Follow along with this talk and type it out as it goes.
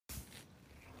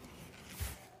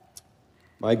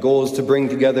My goal is to bring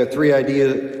together three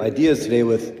ideas today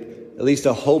with at least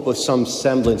a hope of some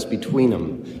semblance between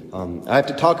them. I have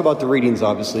to talk about the readings,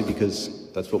 obviously,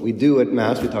 because that's what we do at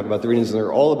Mass. We talk about the readings, and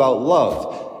they're all about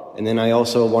love. And then I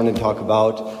also want to talk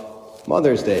about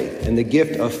Mother's Day and the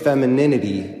gift of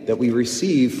femininity that we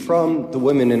receive from the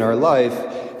women in our life,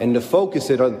 and to focus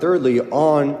it on, thirdly,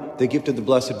 on the gift of the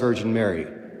Blessed Virgin Mary.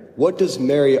 What does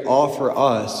Mary offer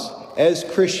us as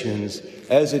Christians,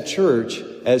 as a church,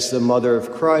 as the mother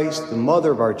of Christ, the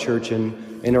mother of our church,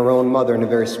 and our own mother in a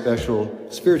very special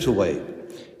spiritual way?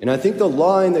 And I think the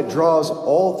line that draws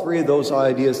all three of those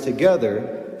ideas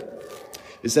together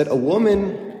is that a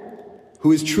woman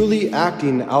who is truly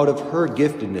acting out of her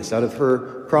giftedness, out of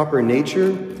her proper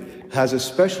nature, has a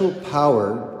special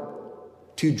power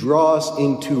to draw us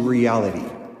into reality,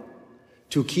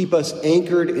 to keep us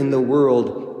anchored in the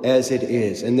world as it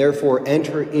is, and therefore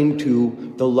enter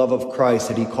into the love of Christ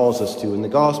that he calls us to in the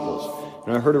Gospels.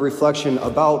 And I heard a reflection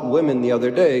about women the other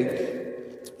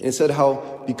day, and it said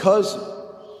how because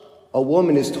a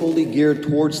woman is totally geared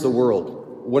towards the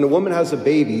world, when a woman has a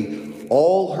baby,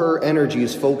 all her energy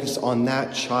is focused on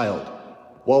that child,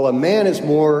 while a man is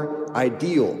more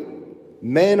ideal.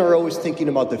 Men are always thinking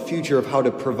about the future of how to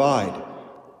provide,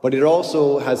 but it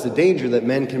also has the danger that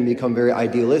men can become very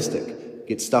idealistic,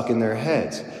 get stuck in their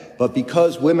heads. But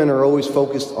because women are always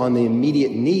focused on the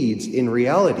immediate needs in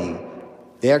reality,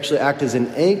 they actually act as an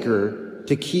anchor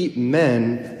to keep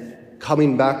men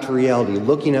coming back to reality,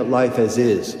 looking at life as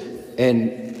is,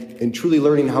 and truly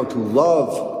learning how to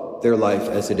love their life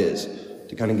as it is,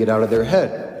 to kind of get out of their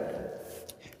head.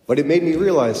 But it made me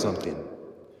realize something,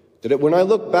 that when I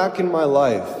look back in my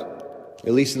life,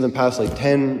 at least in the past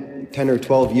 10 or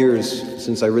 12 years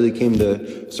since I really came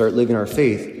to start living our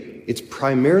faith, it's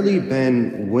primarily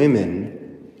been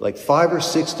women, 5 or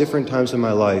 6 different times in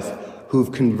my life,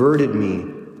 who've converted me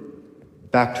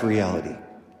back to reality.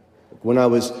 When I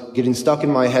was getting stuck in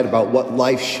my head about what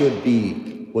life should be,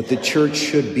 what the church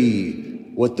should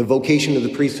be, what the vocation of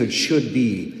the priesthood should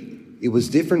be, it was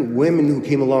different women who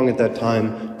came along at that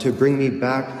time to bring me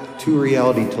back to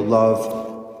reality, to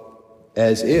love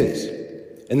as is.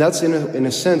 And that's in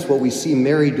a sense what we see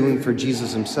Mary doing for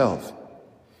Jesus himself.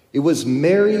 It was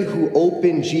Mary who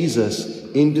opened Jesus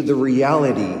into the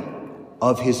reality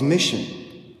of his mission,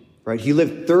 right? He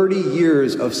lived 30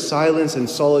 years of silence and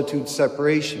solitude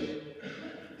separation.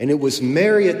 And it was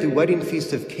Mary at the wedding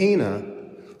feast of Cana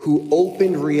who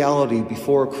opened reality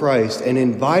before Christ and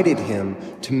invited him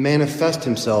to manifest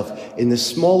himself in the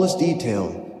smallest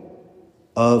detail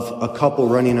of a couple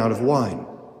running out of wine.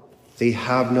 They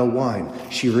have no wine.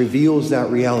 She reveals that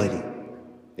reality.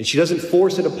 And she doesn't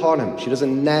force it upon him. She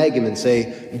doesn't nag him and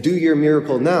say, do your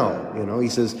miracle now. He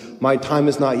says, my time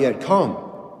has not yet come.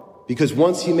 Because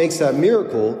once he makes that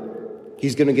miracle,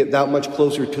 he's going to get that much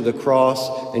closer to the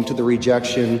cross and to the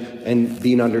rejection and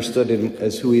being understood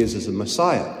as who he is as a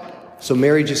Messiah. So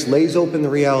Mary just lays open the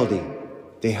reality.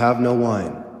 They have no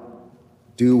wine.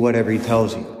 Do whatever he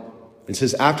tells you. And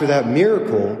says after that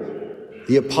miracle,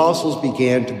 the apostles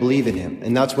began to believe in him.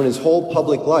 And that's when his whole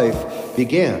public life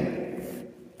began.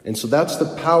 And so that's the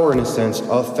power, in a sense,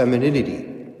 of femininity.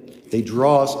 They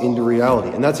draw us into reality.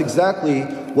 And that's exactly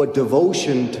what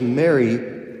devotion to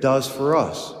Mary does for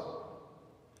us.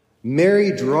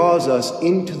 Mary draws us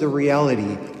into the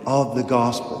reality of the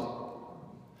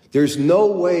gospel. There's no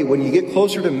way, when you get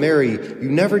closer to Mary, you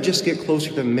never just get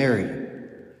closer to Mary.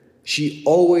 She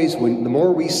always, the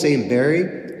more we say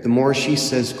Mary, the more she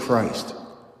says Christ.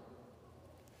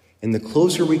 And the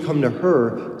closer we come to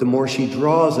her, the more she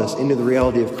draws us into the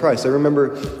reality of Christ. I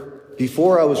remember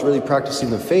before I was really practicing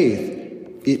the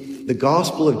faith, the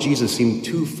gospel of Jesus seemed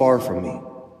too far from me,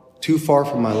 too far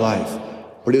from my life.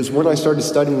 But it was when I started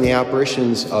studying the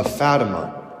apparitions of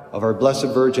Fatima, of our Blessed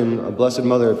Virgin, our Blessed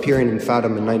Mother appearing in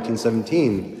Fatima in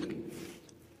 1917.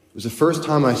 It was the first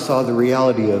time I saw the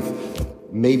reality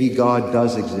of maybe God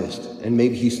does exist, and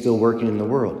maybe he's still working in the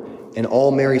world. And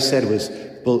all Mary said was,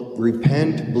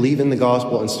 repent, believe in the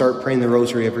gospel, and start praying the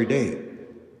rosary every day.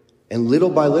 And little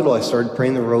by little, I started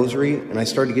praying the rosary, and I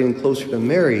started getting closer to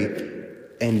Mary.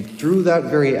 And through that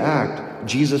very act,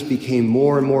 Jesus became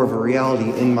more and more of a reality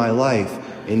in my life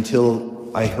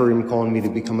until I heard him calling me to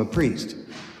become a priest.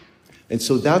 And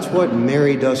so that's what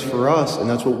Mary does for us, and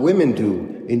that's what women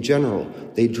do in general.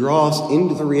 They draw us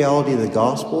into the reality of the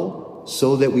gospel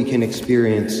so that we can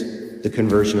experience the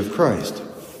conversion of Christ.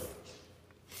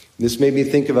 This made me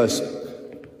think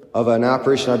of an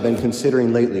apparition I've been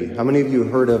considering lately. How many of you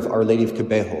have heard of Our Lady of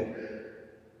Kibeho?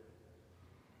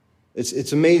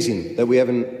 It's amazing that we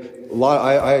haven't.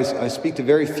 I speak to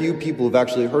very few people who've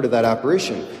actually heard of that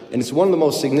apparition, and it's one of the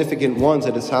most significant ones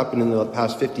that has happened in the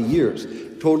past 50 years,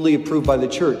 totally approved by the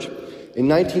church. In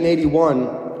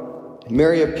 1981,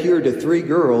 Mary appeared to 3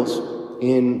 girls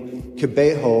in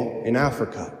Kibeho in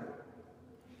Africa,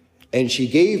 and she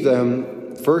gave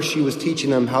them, first she was teaching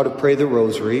them how to pray the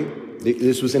rosary.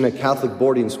 This was in a Catholic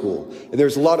boarding school. And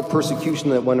there's a lot of persecution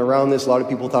that went around this. A lot of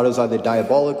people thought it was either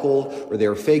diabolical or they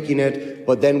were faking it.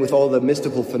 But then with all the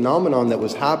mystical phenomenon that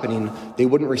was happening, they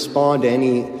wouldn't respond to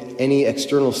any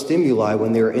external stimuli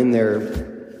when they were in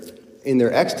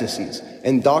their ecstasies.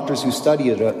 And doctors who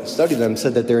studied them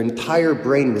said that their entire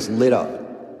brain was lit up.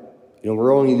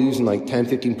 We're only using like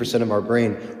 10-15% of our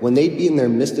brain. When they'd be in their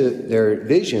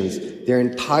visions, their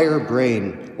entire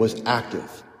brain was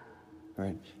active.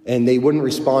 Right? And they wouldn't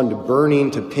respond to burning,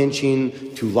 to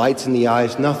pinching, to lights in the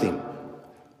eyes, nothing.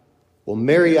 Well,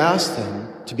 Mary asked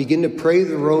them to begin to pray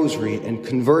the rosary and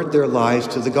convert their lives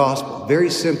to the gospel.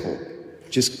 Very simple.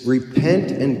 Just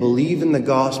repent and believe in the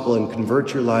gospel and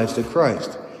convert your lives to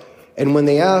Christ. And when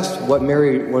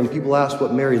people asked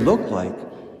what Mary looked like,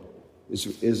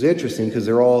 is interesting because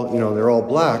they're all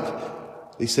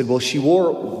black. They said, well, she wore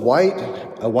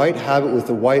a white habit with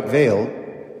a white veil,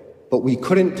 but we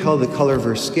couldn't tell the color of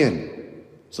her skin.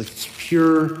 It's like it's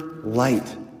pure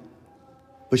light.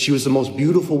 But she was the most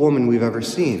beautiful woman we've ever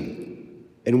seen.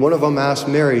 And one of them asked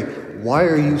Mary, why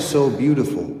are you so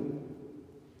beautiful?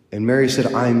 And Mary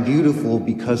said, I'm beautiful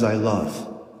because I love.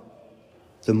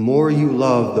 The more you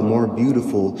love, the more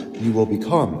beautiful you will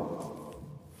become.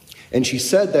 And she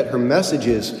said that her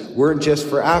messages weren't just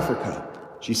for Africa.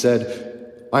 She said,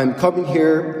 I'm coming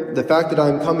here. The fact that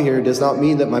I'm coming here does not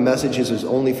mean that my messages is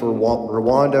only for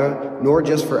Rwanda, nor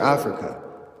just for Africa,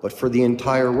 but for the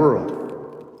entire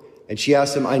world. And she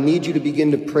asked him, I need you to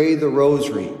begin to pray the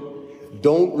rosary.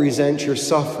 Don't resent your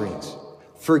sufferings.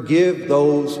 Forgive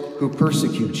those who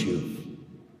persecute you.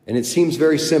 And it seems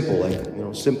very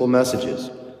simple, simple messages.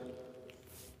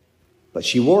 But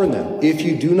she warned them, if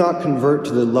you do not convert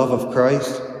to the love of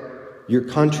Christ, your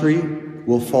country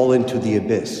will fall into the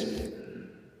abyss.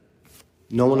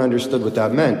 No one understood what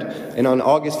that meant. And on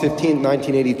August 15,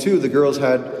 1982, the girls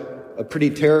had a pretty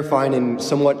terrifying and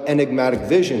somewhat enigmatic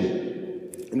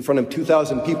vision in front of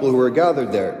 2,000 people who were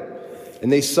gathered there.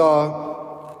 And they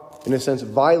saw, in a sense,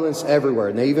 violence everywhere.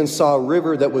 And they even saw a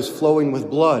river that was flowing with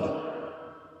blood.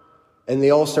 And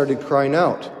they all started crying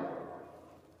out.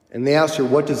 And they asked her,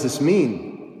 what does this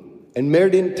mean? And Mary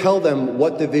didn't tell them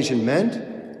what the vision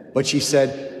meant, but she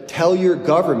said, tell your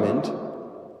government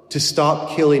to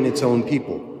stop killing its own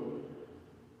people.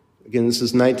 Again, this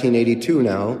is 1982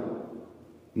 now.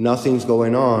 Nothing's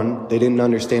going on. They didn't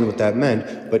understand what that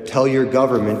meant, but tell your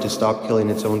government to stop killing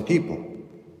its own people.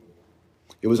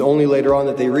 It was only later on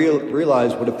that they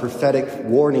realized what a prophetic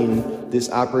warning this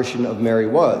apparition of Mary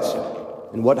was.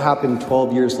 And what happened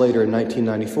 12 years later in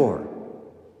 1994?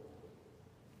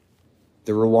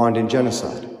 The Rwandan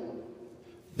genocide.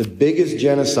 The biggest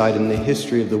genocide in the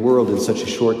history of the world in such a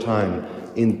short time.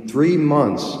 In 3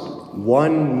 months,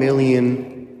 1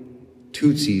 million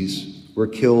Tutsis were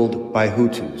killed by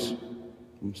Hutus.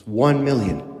 1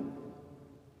 million.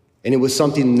 And it was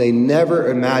something they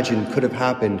never imagined could have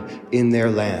happened in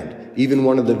their land. Even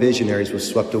one of the visionaries was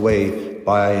swept away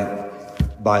by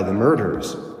the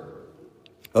murderers.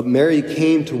 But Mary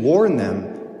came to warn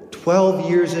them 12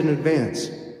 years in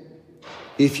advance.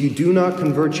 If you do not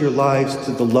convert your lives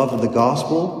to the love of the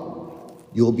gospel,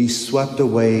 you'll be swept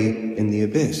away in the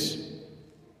abyss.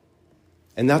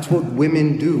 And that's what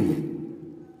women do.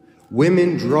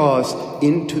 Women draw us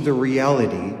into the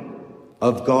reality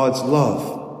of God's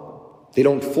love. They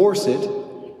don't force it,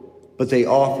 but they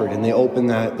offer it, and they open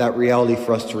that reality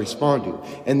for us to respond to.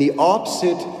 And the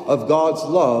opposite of God's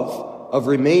love, of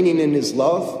remaining in his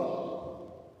love,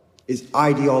 is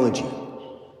ideology.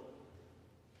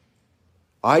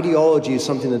 Ideology is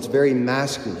something that's very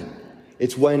masculine.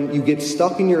 It's when you get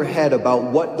stuck in your head about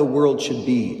what the world should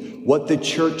be, what the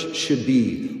church should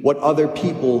be, what other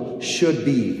people should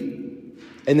be.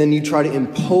 And then you try to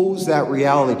impose that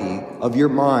reality of your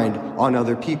mind on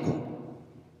other people.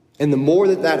 And the more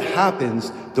that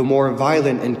happens, the more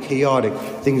violent and chaotic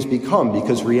things become,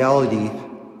 because reality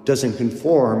doesn't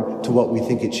conform to what we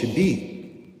think it should be.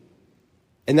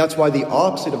 And that's why the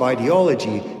opposite of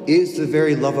ideology is the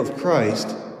very love of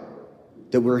Christ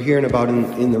that we're hearing about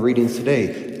in the readings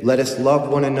today. Let us love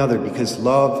one another, because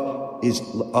love is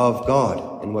of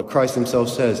God. And what Christ himself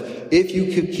says, if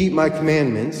you could keep my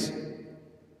commandments,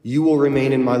 you will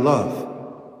remain in my love.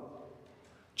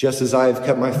 Just as I have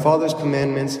kept my Father's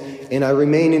commandments, and I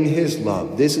remain in his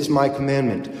love. This is my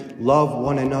commandment. Love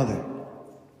one another.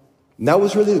 And that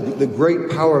was really the great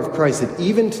power of Christ, that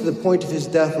even to the point of his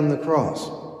death on the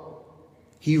cross,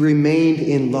 he remained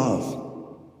in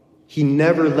love. He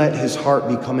never let his heart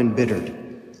become embittered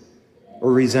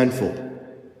or resentful.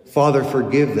 Father,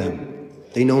 forgive them.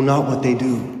 They know not what they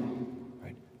do.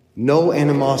 Right? No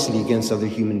animosity against other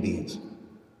human beings.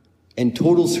 And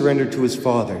total surrender to his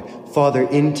Father. Father,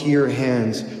 into your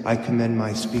hands I commend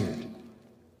my spirit.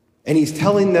 And he's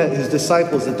telling his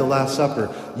disciples at the Last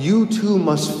Supper, you too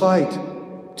must fight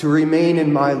to remain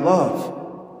in my love,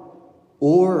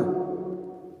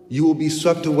 or you will be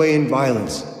swept away in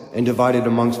violence and divided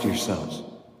amongst yourselves.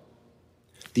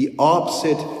 The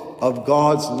opposite of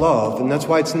God's love, and that's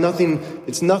why it's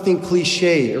nothing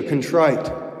cliche or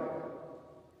contrite.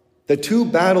 The two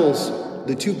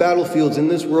battlefields in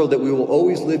this world that we will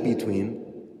always live between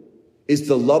is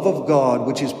the love of God,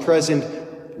 which is present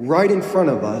right in front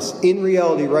of us, in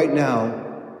reality right now,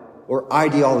 or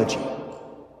ideology.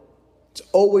 It's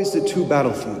always the two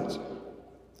battlefields.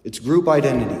 It's group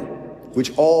identity,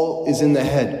 which all is in the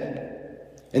head.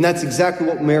 And that's exactly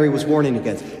what Mary was warning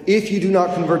against. If you do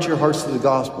not convert your hearts to the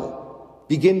gospel,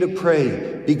 begin to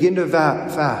pray, begin to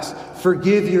fast,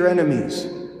 forgive your enemies,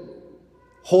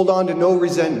 hold on to no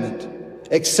resentment,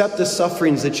 accept the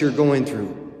sufferings that you're going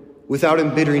through without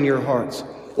embittering your hearts,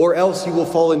 or else you will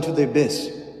fall into the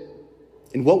abyss.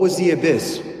 And what was the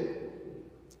abyss?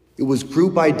 It was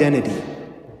group identity,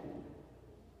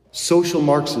 social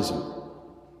Marxism.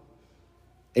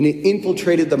 And it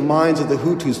infiltrated the minds of the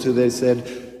Hutus till they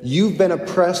said, you've been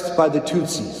oppressed by the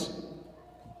Tutsis.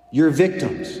 You're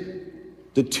victims.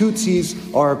 The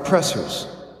Tutsis are oppressors.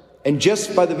 And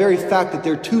just by the very fact that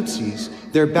they're Tutsis,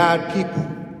 they're bad people.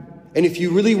 And if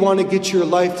you really want to get your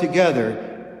life together,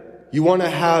 you want to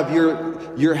have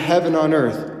your heaven on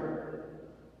earth,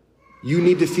 you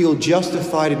need to feel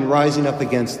justified in rising up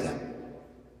against them.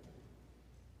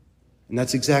 And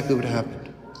that's exactly what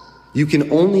happened. You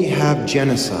can only have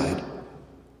genocide,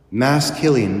 mass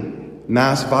killing,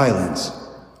 mass violence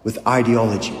with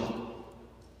ideology.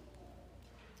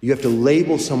 You have to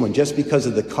label someone just because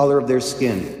of the color of their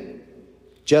skin,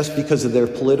 just because of their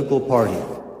political party,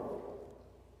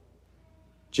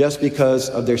 just because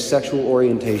of their sexual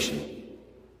orientation,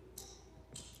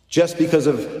 just because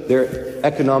of their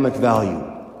economic value.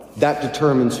 That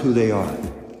determines who they are.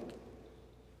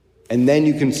 And then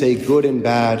you can say good and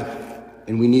bad,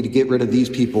 and we need to get rid of these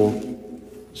people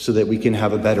so that we can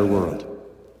have a better world.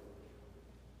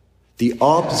 The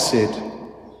opposite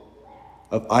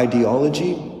of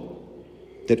ideology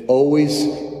that always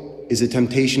is a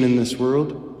temptation in this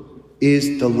world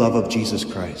is the love of Jesus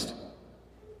Christ.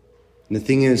 And the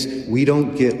thing is, we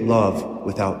don't get love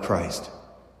without Christ,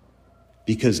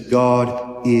 because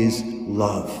God is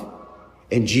love.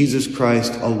 And Jesus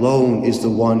Christ alone is the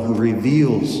one who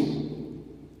reveals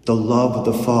the love of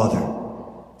the Father,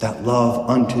 that love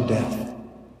unto death.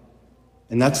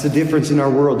 And that's the difference in our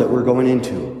world that we're going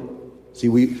into. See,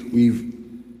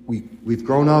 we've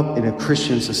grown up in a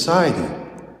Christian society,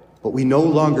 but we no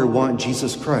longer want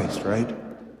Jesus Christ, right?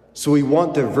 So we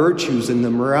want the virtues and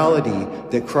the morality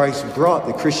that Christ brought,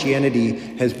 that Christianity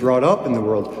has brought up in the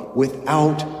world,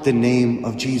 without the name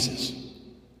of Jesus.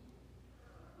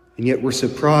 And yet we're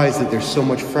surprised that there's so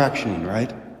much fractioning,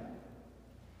 right?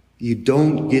 You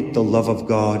don't get the love of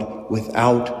God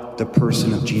without the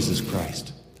person of Jesus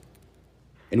Christ.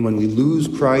 And when we lose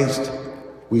Christ,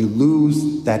 we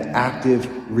lose that active,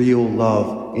 real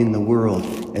love in the world,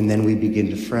 and then we begin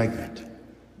to fragment.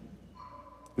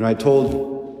 And I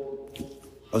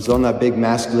was on that big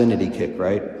masculinity kick,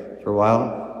 right? For a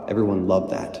while, everyone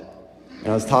loved that. And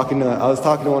I was talking to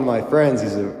one of my friends.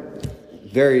 He's a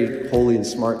very holy and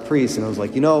smart priest, and I was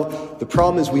like, the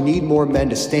problem is we need more men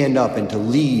to stand up and to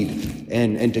lead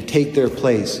and to take their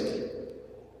place.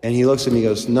 And he looks at me and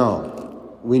goes,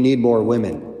 no, we need more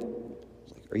women. I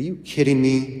was like, are you kidding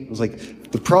me? I was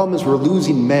like, the problem is we're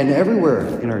losing men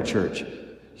everywhere in our church.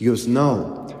 He goes,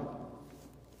 no.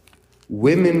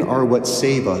 Women are what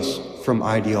save us from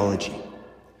ideology.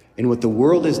 And what the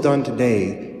world has done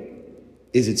today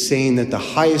is it's saying that the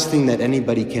highest thing that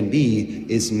anybody can be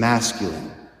is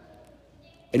masculine.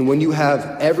 And when you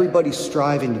have everybody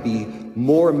striving to be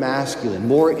more masculine,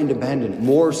 more independent,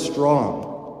 more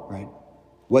strong, right?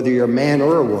 Whether you're a man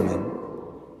or a woman,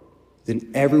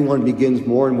 then everyone begins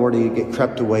more and more to get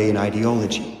crept away in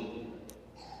ideology.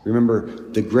 Remember,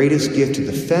 the greatest gift to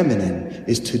the feminine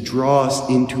is to draw us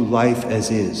into life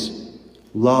as is,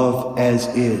 love as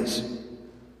is.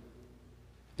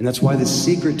 And that's why the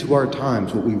secret to our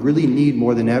times, what we really need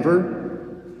more than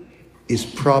ever, is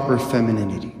proper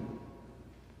femininity.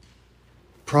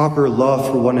 Proper love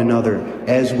for one another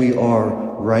as we are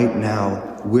right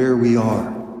now where we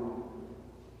are.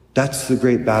 That's the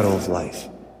great battle of life.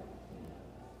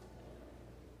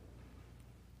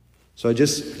 So I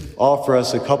just offer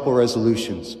us a couple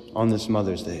resolutions on this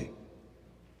Mother's Day.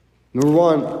 Number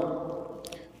one,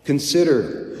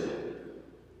 consider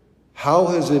how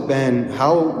has it been,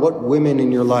 what women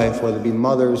in your life, whether it be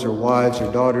mothers or wives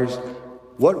or daughters,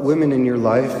 what women in your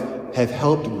life have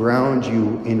helped ground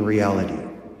you in reality,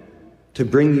 to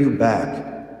bring you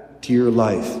back to your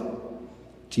life,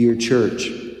 to your church,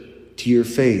 to your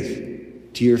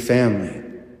faith, to your family,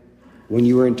 when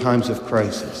you were in times of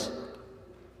crisis.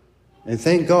 And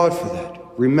thank God for that.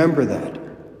 Remember that.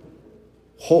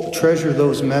 Treasure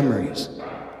those memories.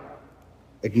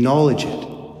 Acknowledge it.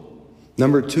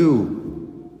 Number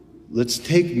two, let's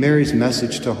take Mary's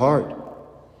message to heart.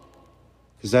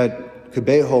 Because that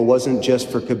Kibeho wasn't just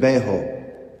for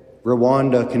Kibeho.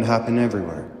 Rwanda can happen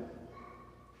everywhere.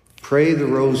 Pray the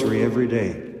rosary every day.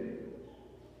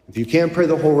 If you can't pray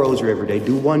the whole rosary every day,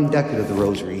 do one decade of the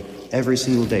rosary every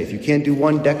single day. If you can't do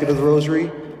one decade of the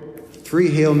rosary, 3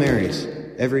 Hail Marys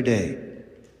every day.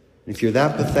 And if you're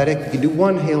that pathetic, you can do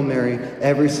 1 Hail Mary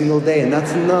every single day, and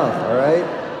that's enough, all right?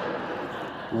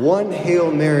 1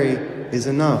 Hail Mary is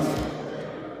enough.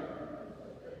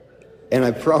 And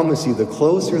I promise you, the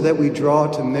closer that we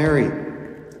draw to Mary,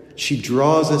 she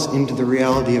draws us into the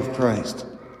reality of Christ.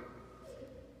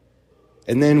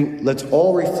 And then let's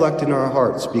all reflect in our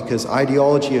hearts, because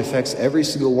ideology affects every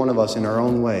single one of us in our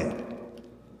own way.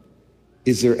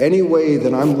 Is there any way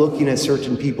that I'm looking at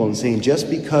certain people and saying, just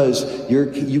because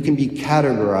you can be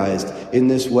categorized in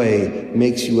this way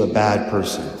makes you a bad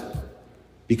person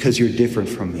because you're different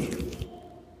from me?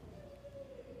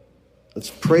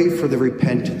 Let's pray for the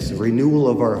repentance, the renewal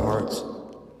of our hearts,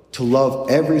 to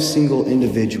love every single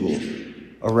individual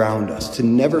around us, to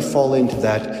never fall into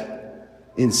that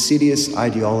insidious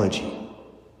ideology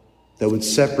that would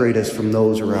separate us from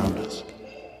those around us.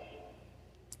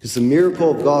 Because the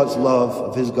miracle of God's love,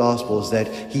 of his gospel, is that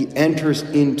he enters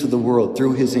into the world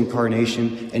through his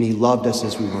incarnation, and he loved us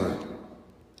as we were.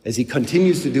 As he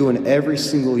continues to do in every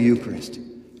single Eucharist,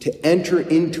 to enter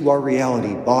into our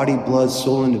reality, body, blood,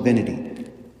 soul, and divinity,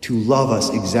 to love us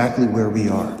exactly where we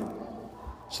are,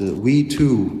 so that we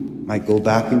too might go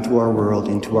back into our world,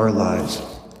 into our lives,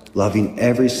 loving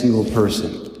every single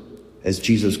person as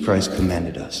Jesus Christ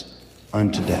commanded us,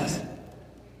 unto death.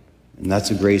 And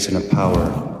that's a grace and a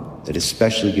power that is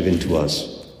specially given to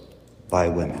us by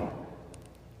women.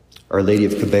 Our Lady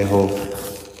of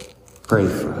Kibeho, pray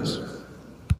for us.